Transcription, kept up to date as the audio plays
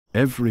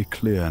Every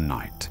clear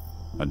night,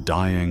 a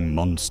dying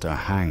monster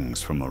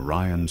hangs from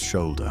Orion's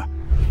shoulder,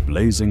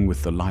 blazing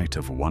with the light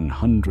of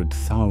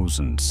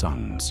 100,000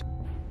 suns.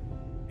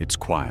 It's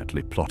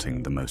quietly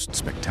plotting the most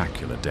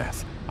spectacular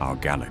death our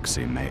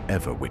galaxy may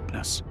ever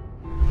witness.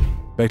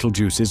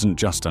 Betelgeuse isn't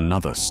just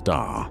another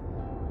star.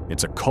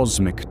 It's a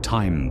cosmic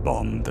time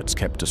bomb that's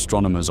kept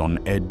astronomers on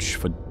edge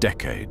for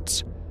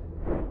decades.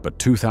 But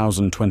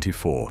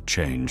 2024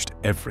 changed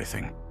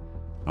everything.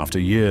 After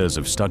years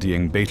of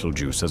studying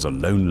Betelgeuse as a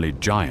lonely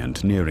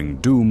giant nearing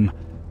doom,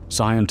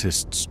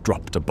 scientists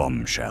dropped a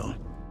bombshell.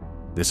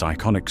 This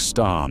iconic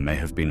star may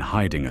have been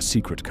hiding a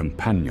secret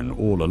companion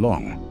all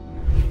along.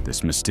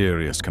 This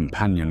mysterious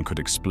companion could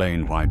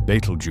explain why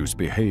Betelgeuse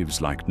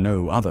behaves like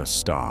no other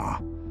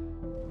star.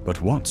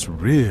 But what's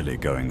really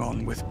going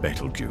on with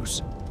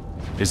Betelgeuse?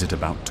 Is it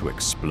about to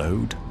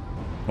explode?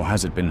 Or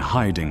has it been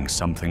hiding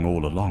something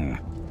all along?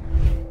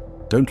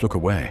 Don't look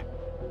away,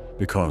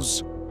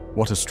 because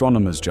what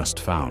astronomers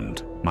just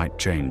found might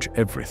change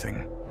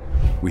everything.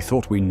 We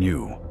thought we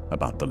knew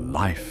about the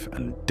life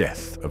and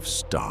death of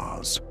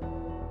stars.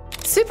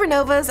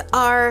 Supernovas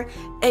are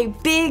a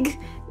big,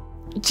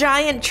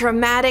 giant,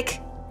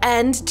 dramatic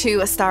end to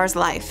a star's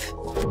life.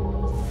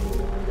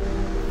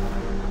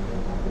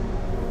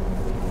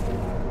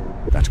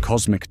 That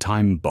cosmic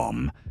time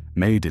bomb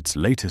made its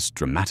latest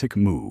dramatic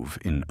move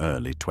in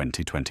early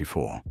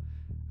 2024.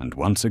 And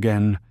once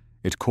again,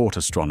 it caught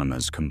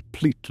astronomers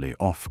completely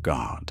off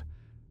guard.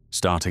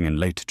 Starting in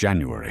late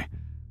January,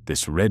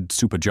 this red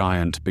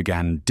supergiant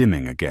began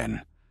dimming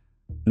again.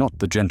 Not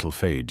the gentle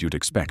fade you'd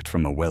expect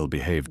from a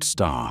well-behaved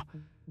star,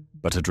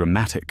 but a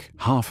dramatic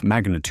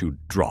half-magnitude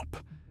drop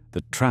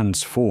that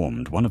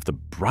transformed one of the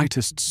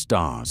brightest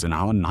stars in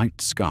our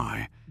night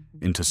sky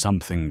into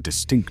something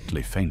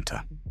distinctly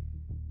fainter.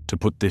 To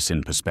put this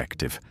in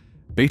perspective,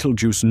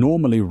 Betelgeuse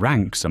normally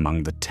ranks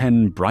among the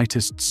 10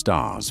 brightest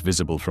stars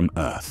visible from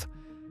Earth.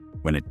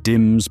 When it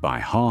dims by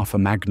half a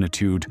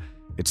magnitude,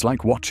 it's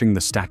like watching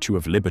the Statue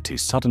of Liberty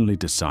suddenly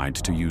decide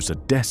to use a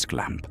desk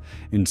lamp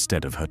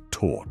instead of her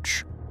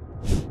torch.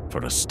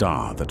 For a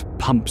star that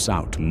pumps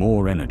out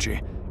more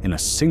energy in a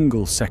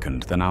single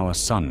second than our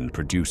sun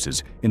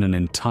produces in an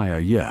entire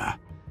year,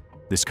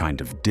 this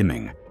kind of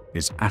dimming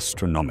is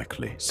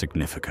astronomically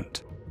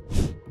significant.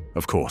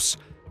 Of course,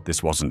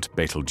 this wasn't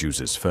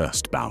Betelgeuse's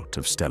first bout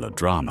of stellar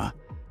drama.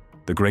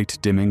 The great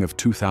dimming of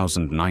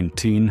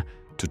 2019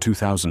 to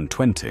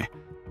 2020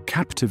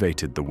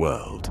 captivated the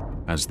world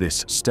as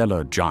this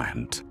stellar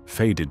giant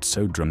faded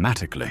so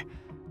dramatically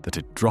that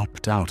it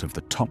dropped out of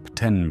the top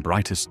 10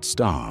 brightest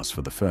stars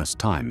for the first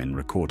time in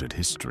recorded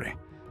history.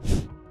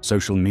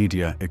 Social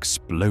media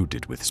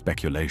exploded with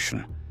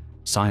speculation.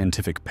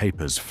 Scientific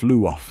papers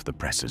flew off the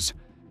presses,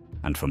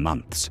 and for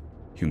months,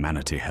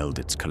 humanity held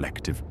its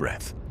collective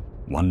breath,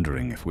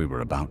 wondering if we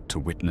were about to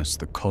witness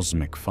the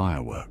cosmic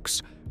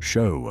fireworks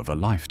show of a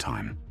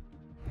lifetime.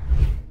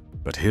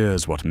 But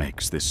here's what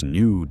makes this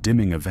new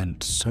dimming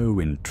event so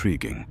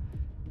intriguing.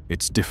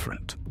 It's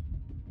different,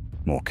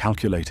 more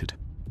calculated,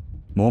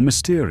 more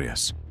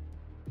mysterious.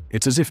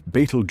 It's as if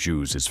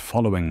Betelgeuse is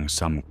following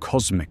some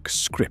cosmic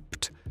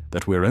script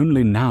that we're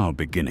only now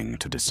beginning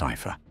to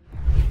decipher.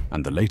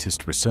 And the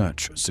latest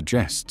research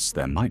suggests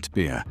there might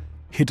be a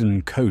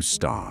hidden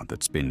co-star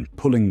that's been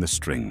pulling the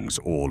strings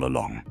all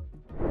along.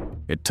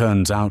 It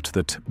turns out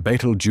that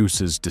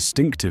Betelgeuse's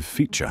distinctive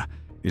feature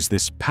is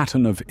this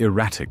pattern of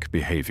erratic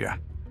behavior.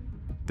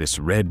 This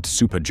red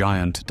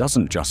supergiant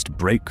doesn't just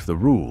break the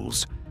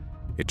rules,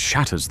 it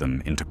shatters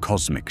them into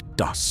cosmic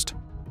dust.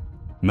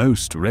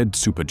 Most red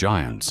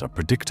supergiants are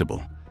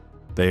predictable.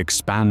 They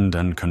expand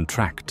and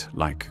contract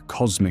like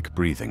cosmic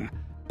breathing,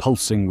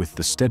 pulsing with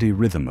the steady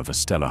rhythm of a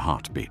stellar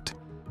heartbeat.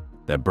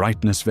 Their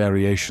brightness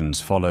variations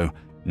follow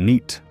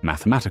neat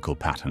mathematical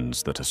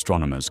patterns that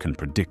astronomers can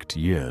predict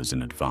years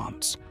in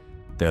advance.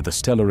 They're the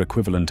stellar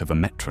equivalent of a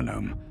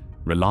metronome,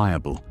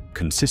 reliable,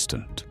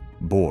 consistent,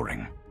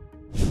 boring.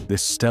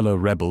 This stellar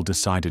rebel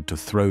decided to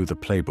throw the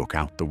playbook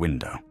out the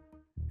window.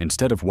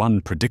 Instead of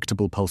one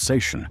predictable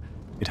pulsation,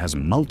 it has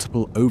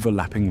multiple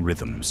overlapping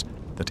rhythms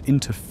that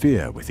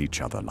interfere with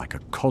each other like a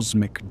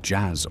cosmic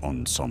jazz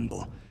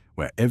ensemble,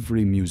 where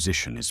every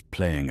musician is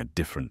playing a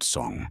different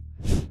song.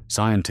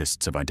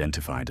 Scientists have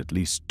identified at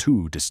least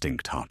 2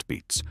 distinct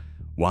heartbeats,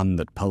 one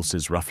that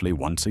pulses roughly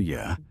once a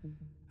year,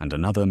 and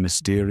another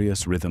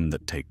mysterious rhythm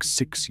that takes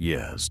 6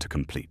 years to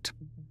complete.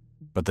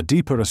 But the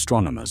deeper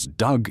astronomers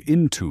dug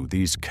into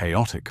these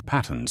chaotic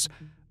patterns,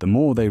 the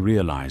more they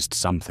realized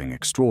something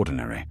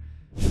extraordinary.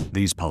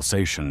 These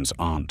pulsations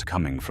aren't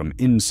coming from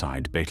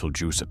inside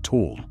Betelgeuse at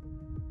all.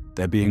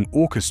 They're being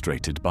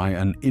orchestrated by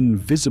an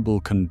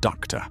invisible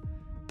conductor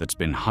that's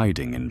been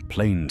hiding in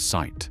plain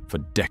sight for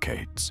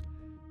decades.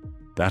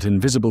 That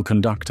invisible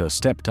conductor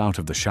stepped out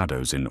of the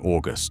shadows in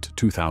August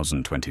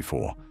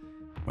 2024,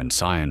 when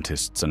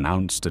scientists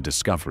announced a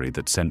discovery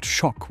that sent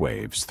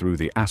shockwaves through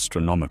the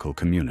astronomical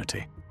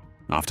community.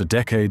 After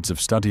decades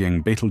of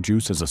studying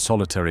Betelgeuse as a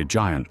solitary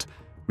giant,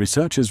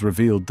 researchers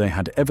revealed they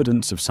had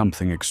evidence of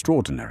something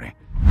extraordinary,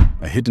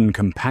 a hidden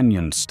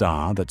companion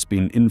star that's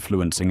been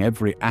influencing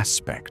every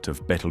aspect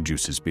of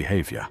Betelgeuse's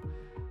behavior.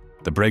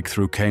 The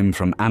breakthrough came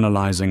from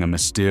analyzing a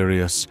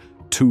mysterious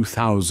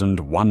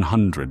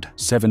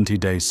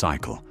 2,170-day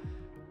cycle,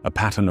 a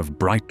pattern of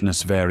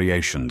brightness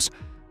variations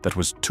that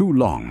was too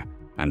long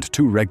and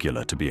too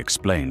regular to be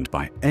explained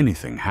by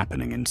anything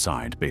happening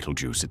inside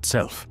Betelgeuse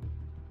itself.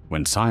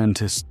 When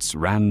scientists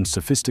ran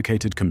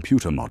sophisticated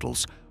computer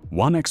models,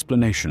 one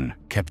explanation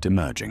kept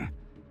emerging: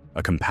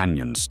 a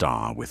companion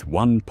star with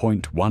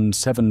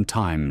 1.17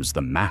 times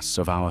the mass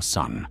of our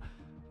Sun,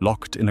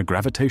 locked in a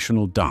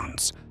gravitational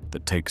dance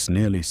that takes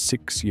nearly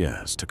 6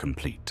 years to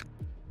complete.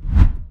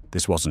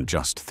 This wasn't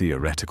just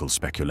theoretical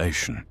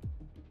speculation.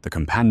 The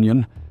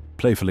companion,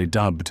 playfully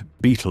dubbed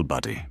Beetle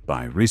Buddy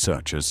by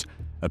researchers,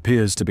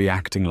 appears to be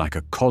acting like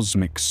a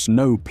cosmic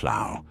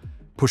snowplow,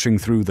 pushing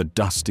through the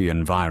dusty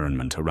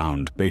environment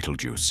around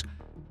Betelgeuse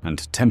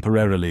and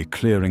temporarily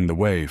clearing the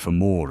way for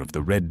more of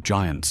the red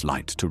giant's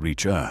light to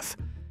reach Earth.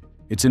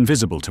 It's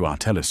invisible to our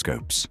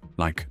telescopes,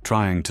 like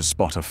trying to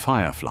spot a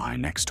firefly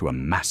next to a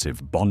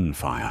massive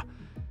bonfire,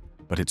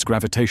 but its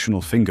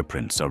gravitational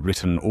fingerprints are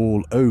written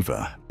all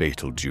over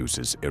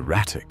Betelgeuse's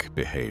erratic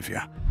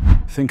behavior.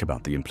 Think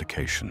about the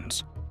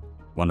implications.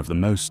 One of the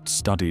most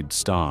studied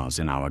stars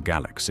in our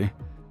galaxy,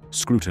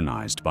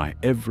 scrutinized by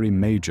every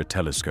major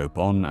telescope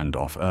on and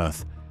off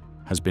Earth,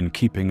 has been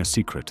keeping a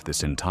secret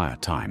this entire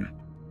time.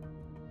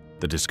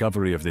 The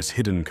discovery of this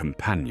hidden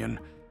companion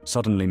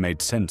suddenly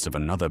made sense of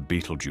another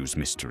Betelgeuse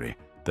mystery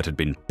that had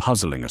been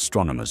puzzling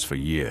astronomers for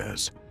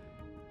years.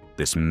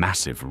 This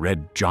massive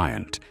red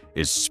giant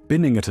is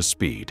spinning at a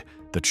speed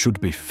that should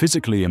be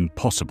physically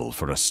impossible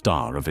for a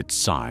star of its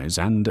size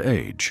and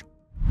age.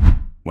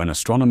 When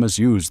astronomers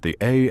used the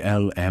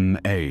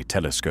ALMA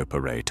telescope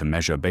array to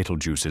measure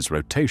Betelgeuse's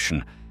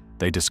rotation,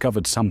 they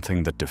discovered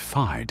something that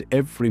defied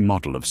every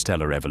model of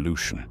stellar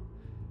evolution.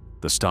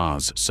 The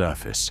star's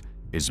surface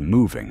is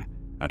moving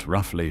at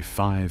roughly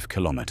 5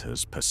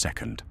 kilometers per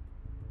second.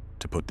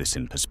 To put this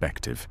in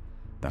perspective,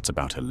 that's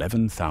about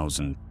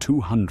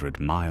 11,200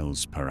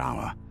 miles per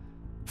hour,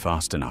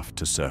 fast enough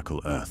to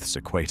circle Earth's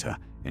equator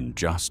in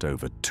just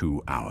over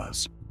 2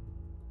 hours.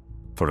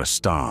 For a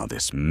star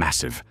this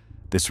massive,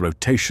 this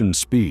rotation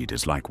speed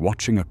is like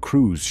watching a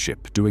cruise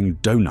ship doing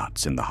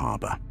donuts in the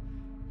harbor.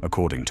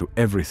 According to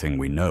everything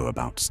we know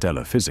about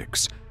stellar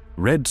physics,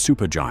 red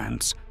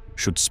supergiants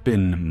should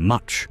spin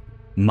much,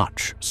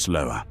 much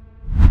slower.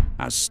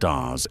 As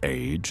stars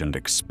age and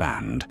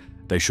expand,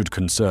 they should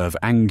conserve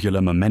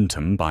angular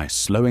momentum by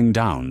slowing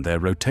down their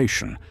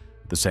rotation,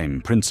 the same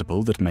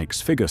principle that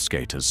makes figure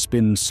skaters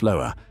spin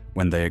slower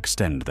when they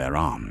extend their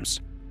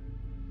arms.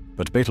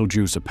 But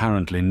Betelgeuse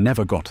apparently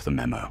never got the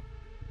memo.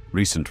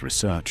 Recent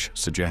research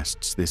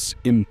suggests this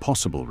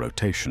impossible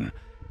rotation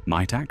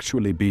might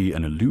actually be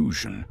an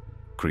illusion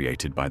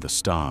created by the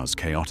star's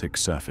chaotic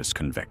surface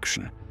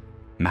convection,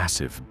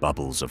 massive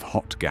bubbles of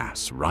hot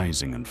gas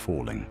rising and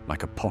falling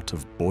like a pot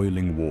of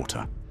boiling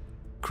water,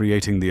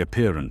 creating the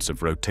appearance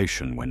of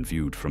rotation when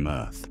viewed from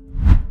Earth.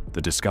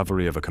 The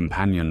discovery of a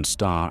companion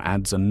star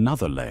adds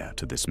another layer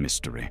to this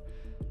mystery,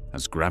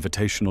 as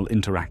gravitational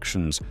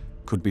interactions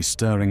could be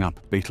stirring up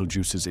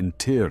Betelgeuse's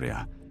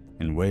interior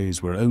in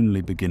ways we're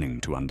only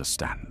beginning to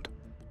understand.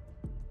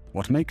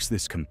 What makes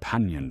this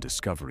companion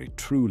discovery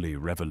truly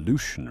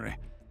revolutionary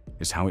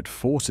is how it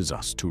forces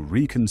us to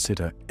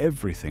reconsider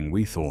everything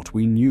we thought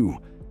we knew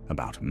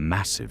about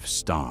massive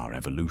star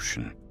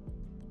evolution.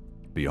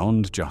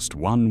 Beyond just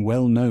one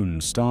well-known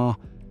star,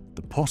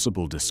 the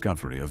possible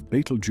discovery of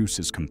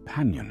Betelgeuse's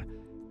companion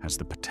has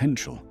the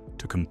potential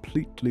to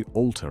completely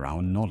alter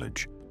our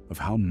knowledge of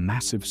how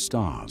massive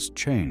stars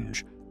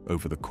change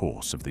over the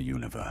course of the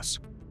universe.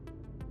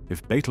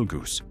 If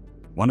Betelgeuse,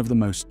 one of the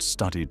most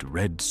studied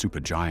red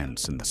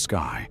supergiants in the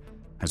sky,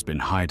 has been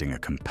hiding a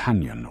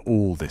companion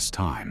all this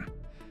time,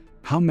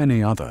 how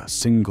many other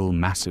single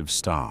massive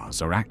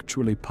stars are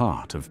actually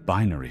part of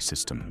binary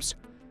systems?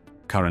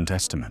 Current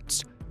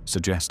estimates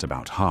suggest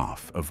about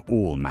half of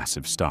all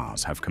massive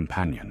stars have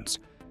companions,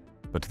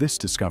 but this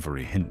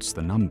discovery hints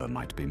the number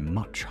might be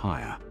much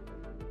higher.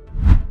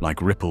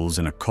 Like ripples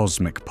in a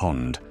cosmic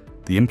pond,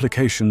 the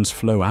implications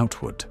flow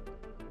outward.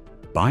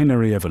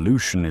 Binary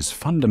evolution is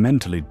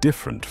fundamentally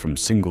different from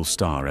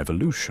single-star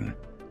evolution.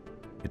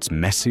 It's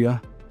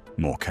messier,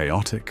 more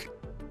chaotic,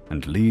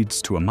 and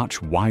leads to a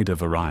much wider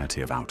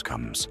variety of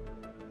outcomes.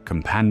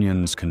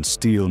 Companions can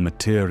steal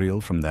material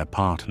from their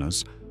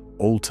partners,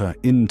 alter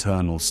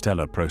internal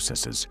stellar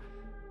processes,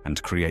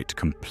 and create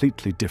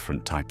completely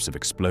different types of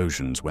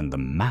explosions when the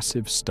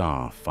massive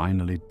star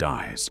finally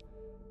dies.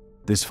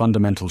 This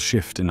fundamental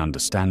shift in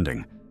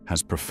understanding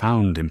has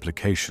profound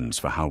implications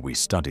for how we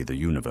study the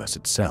universe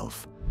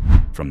itself,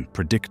 from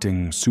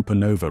predicting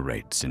supernova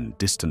rates in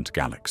distant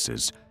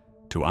galaxies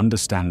to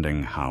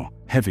understanding how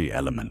heavy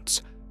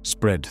elements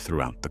spread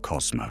throughout the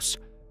cosmos,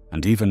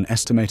 and even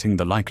estimating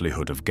the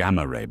likelihood of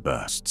gamma-ray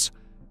bursts,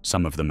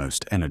 some of the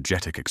most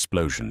energetic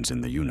explosions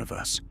in the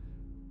universe.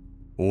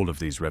 All of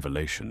these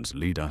revelations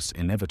lead us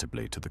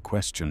inevitably to the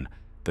question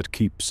that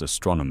keeps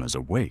astronomers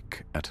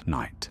awake at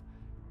night.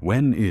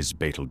 When is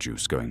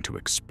Betelgeuse going to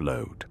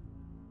explode?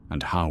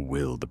 And how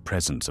will the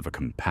presence of a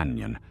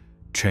companion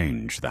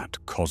change that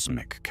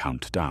cosmic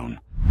countdown?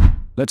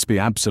 Let's be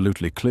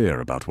absolutely clear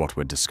about what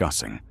we're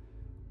discussing.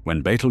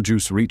 When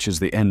Betelgeuse reaches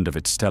the end of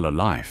its stellar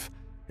life,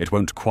 it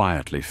won't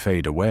quietly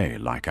fade away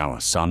like our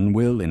Sun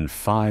will in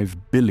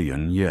 5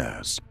 billion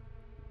years.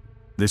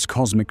 This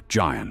cosmic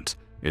giant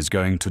is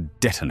going to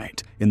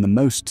detonate in the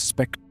most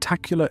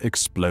spectacular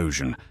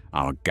explosion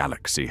our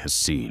galaxy has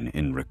seen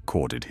in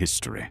recorded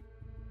history.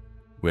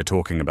 We're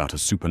talking about a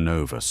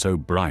supernova so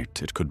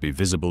bright it could be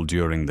visible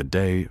during the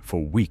day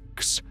for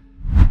weeks.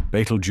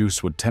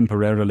 Betelgeuse would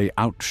temporarily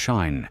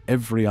outshine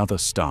every other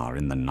star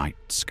in the night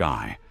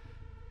sky,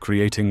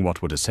 creating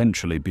what would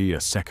essentially be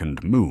a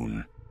second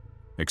moon,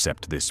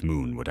 except this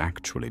moon would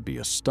actually be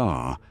a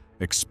star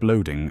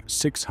exploding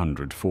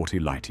 640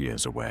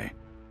 light-years away.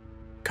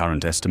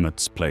 Current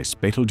estimates place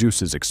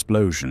Betelgeuse's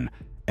explosion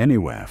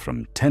anywhere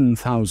from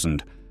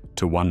 10,000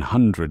 to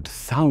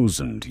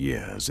 100,000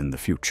 years in the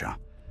future.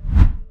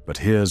 But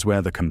here's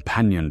where the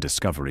companion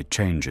discovery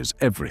changes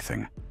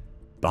everything.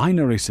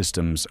 Binary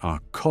systems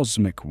are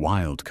cosmic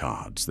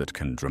wildcards that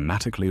can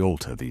dramatically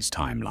alter these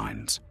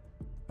timelines.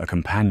 A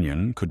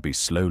companion could be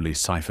slowly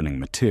siphoning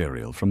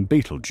material from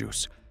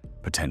Betelgeuse,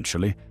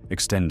 potentially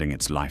extending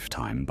its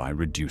lifetime by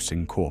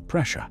reducing core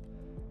pressure.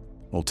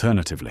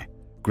 Alternatively,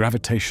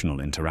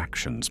 gravitational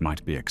interactions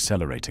might be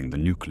accelerating the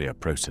nuclear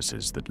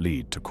processes that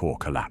lead to core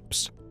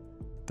collapse.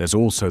 There's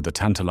also the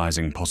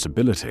tantalizing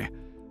possibility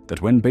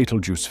that when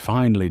Betelgeuse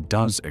finally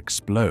does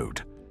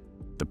explode,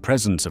 the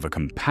presence of a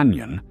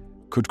companion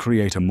could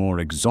create a more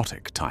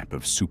exotic type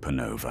of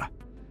supernova,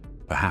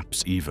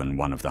 perhaps even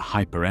one of the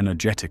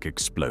hyper-energetic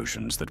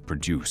explosions that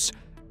produce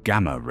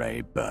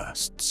gamma-ray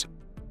bursts.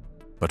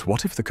 But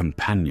what if the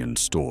companion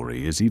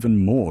story is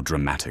even more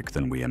dramatic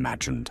than we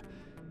imagined?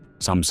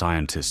 Some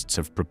scientists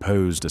have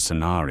proposed a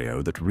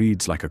scenario that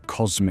reads like a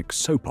cosmic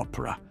soap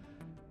opera.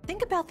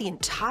 Think about the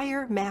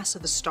entire mass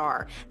of a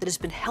star that has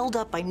been held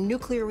up by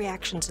nuclear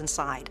reactions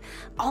inside.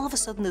 All of a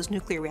sudden, those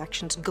nuclear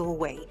reactions go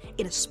away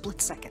in a split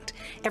second.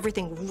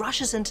 Everything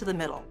rushes into the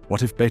middle.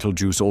 What if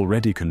Betelgeuse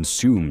already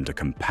consumed a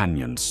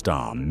companion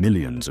star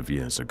millions of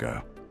years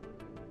ago?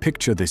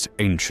 Picture this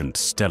ancient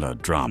stellar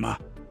drama.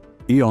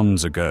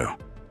 Eons ago,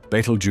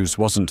 Betelgeuse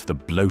wasn't the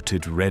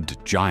bloated red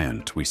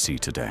giant we see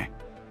today.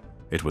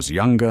 It was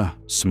younger,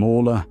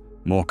 smaller,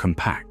 more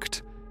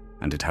compact,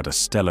 and it had a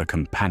stellar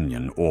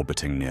companion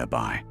orbiting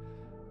nearby.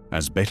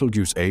 As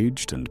Betelgeuse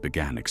aged and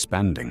began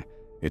expanding,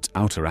 its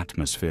outer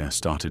atmosphere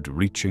started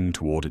reaching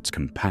toward its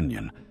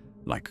companion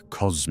like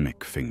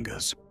cosmic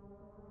fingers.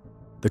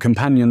 The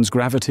companion's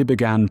gravity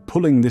began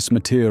pulling this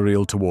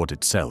material toward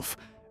itself,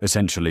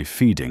 essentially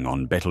feeding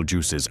on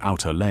Betelgeuse's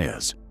outer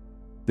layers.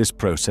 This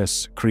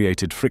process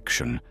created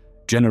friction,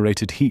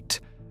 generated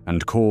heat,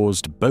 and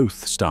caused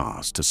both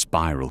stars to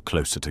spiral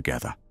closer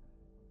together.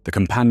 The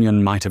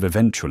companion might have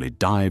eventually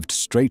dived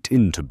straight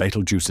into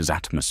Betelgeuse's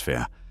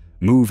atmosphere,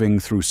 moving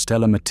through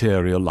stellar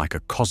material like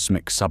a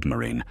cosmic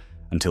submarine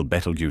until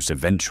Betelgeuse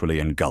eventually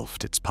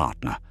engulfed its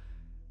partner.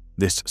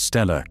 This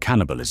stellar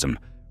cannibalism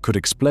could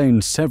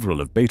explain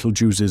several of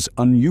Betelgeuse's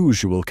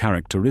unusual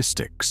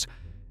characteristics: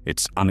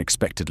 its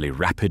unexpectedly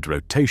rapid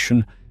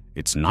rotation,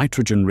 its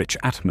nitrogen-rich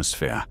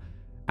atmosphere,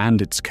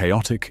 and its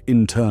chaotic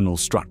internal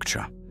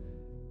structure.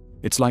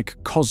 It's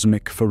like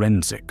cosmic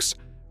forensics,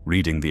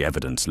 reading the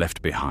evidence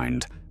left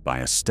behind by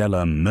a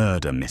stellar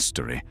murder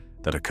mystery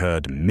that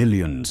occurred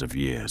millions of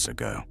years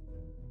ago.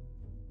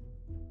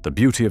 The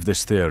beauty of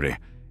this theory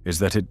is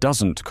that it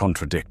doesn't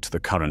contradict the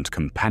current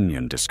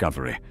companion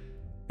discovery.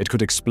 It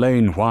could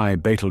explain why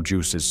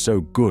Betelgeuse is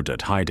so good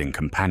at hiding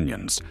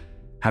companions,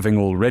 having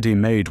already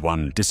made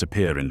one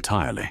disappear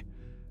entirely.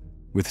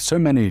 With so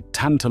many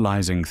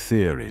tantalizing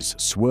theories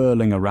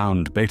swirling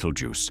around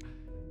Betelgeuse,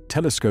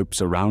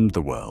 telescopes around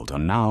the world are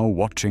now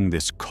watching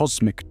this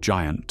cosmic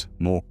giant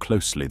more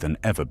closely than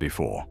ever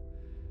before.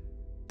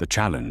 The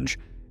challenge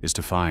is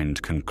to find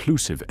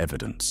conclusive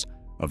evidence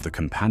of the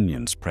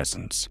companion's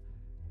presence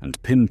and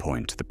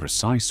pinpoint the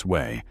precise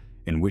way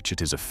in which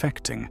it is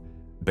affecting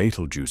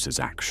Betelgeuse's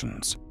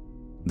actions.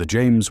 The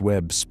James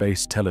Webb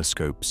Space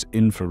Telescope's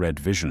infrared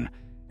vision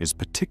is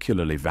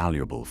particularly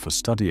valuable for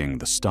studying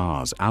the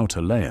star's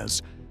outer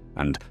layers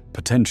and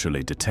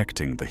potentially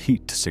detecting the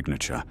heat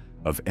signature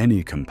of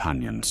any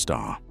companion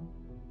star.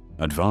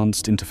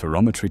 Advanced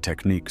interferometry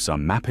techniques are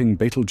mapping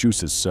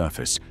Betelgeuse's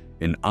surface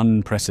in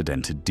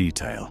unprecedented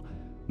detail,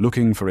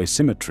 looking for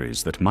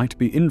asymmetries that might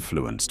be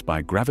influenced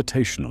by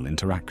gravitational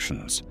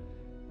interactions.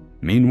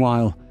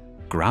 Meanwhile,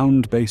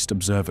 ground-based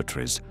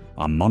observatories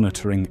are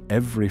monitoring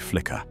every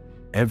flicker,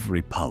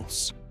 every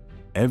pulse,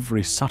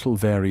 every subtle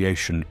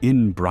variation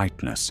in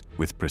brightness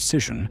with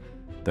precision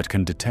that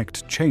can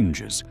detect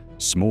changes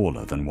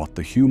smaller than what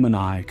the human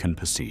eye can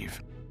perceive.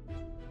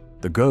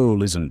 The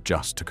goal isn't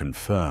just to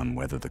confirm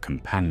whether the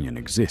companion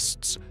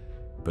exists,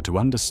 but to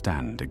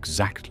understand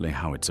exactly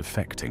how it's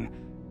affecting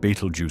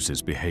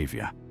Betelgeuse's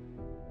behavior.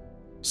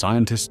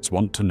 scientists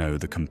want to know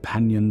the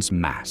companion's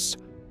mass,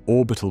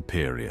 orbital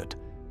period,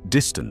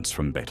 distance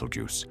from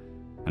Betelgeuse,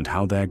 and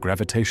how their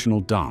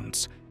gravitational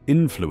dance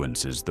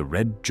influences the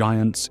red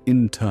giant's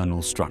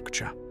internal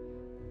structure.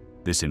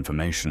 This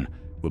information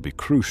will be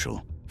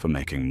crucial for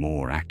making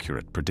more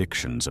accurate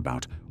predictions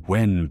about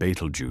when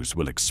Betelgeuse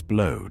will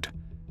explode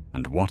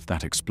and what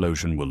that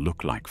explosion will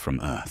look like from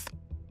Earth.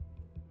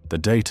 The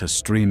data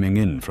streaming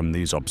in from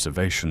these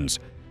observations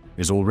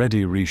is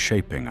already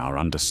reshaping our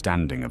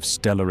understanding of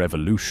stellar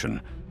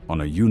evolution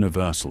on a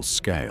universal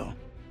scale.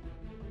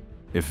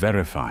 If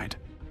verified,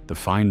 the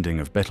finding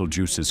of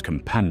Betelgeuse's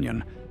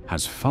companion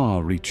has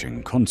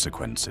far-reaching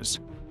consequences.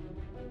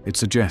 It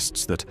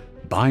suggests that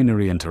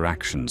binary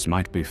interactions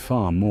might be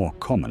far more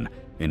common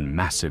in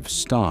massive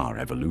star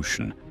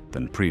evolution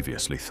than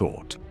previously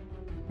thought,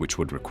 which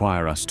would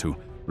require us to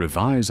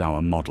revise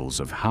our models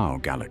of how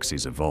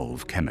galaxies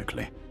evolve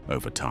chemically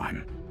over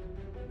time.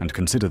 And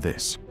consider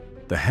this: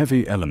 the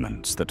heavy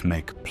elements that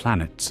make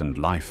planets and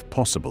life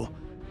possible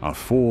are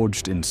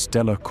forged in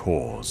stellar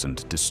cores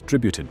and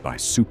distributed by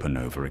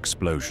supernova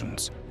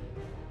explosions.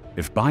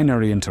 If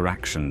binary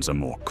interactions are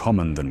more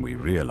common than we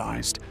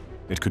realized,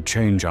 it could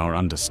change our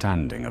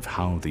understanding of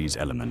how these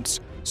elements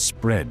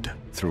spread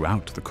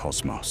throughout the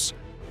cosmos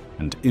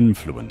and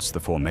influence the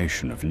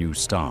formation of new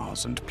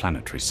stars and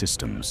planetary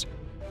systems.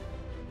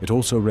 It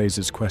also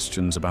raises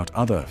questions about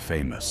other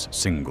famous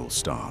single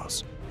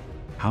stars.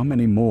 How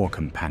many more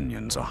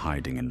companions are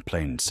hiding in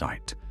plain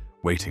sight,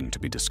 waiting to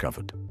be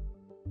discovered?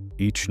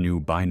 Each new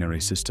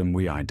binary system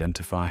we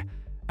identify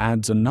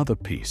adds another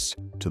piece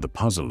to the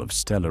puzzle of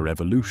stellar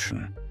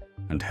evolution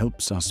and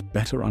helps us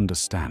better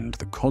understand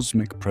the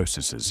cosmic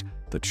processes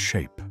that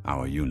shape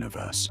our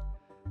universe.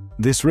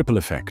 This ripple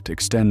effect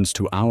extends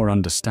to our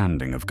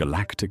understanding of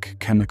galactic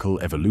chemical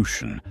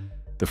evolution,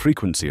 the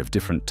frequency of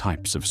different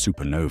types of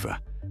supernova,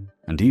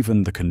 and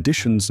even the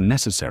conditions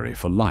necessary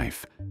for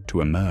life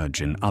to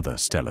emerge in other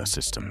stellar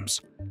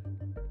systems.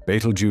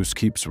 Betelgeuse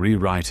keeps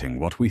rewriting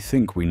what we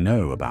think we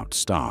know about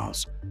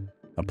stars: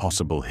 a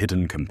possible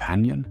hidden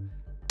companion,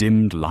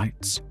 dimmed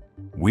lights,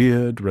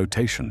 weird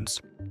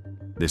rotations.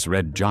 This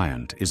red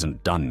giant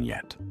isn't done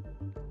yet.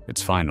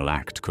 Its final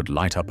act could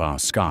light up our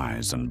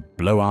skies and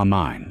blow our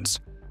minds.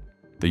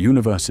 The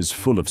universe is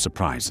full of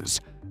surprises,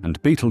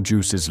 and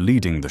Betelgeuse is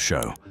leading the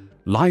show.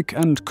 Like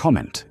and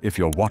comment if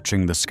you're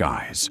watching the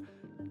skies.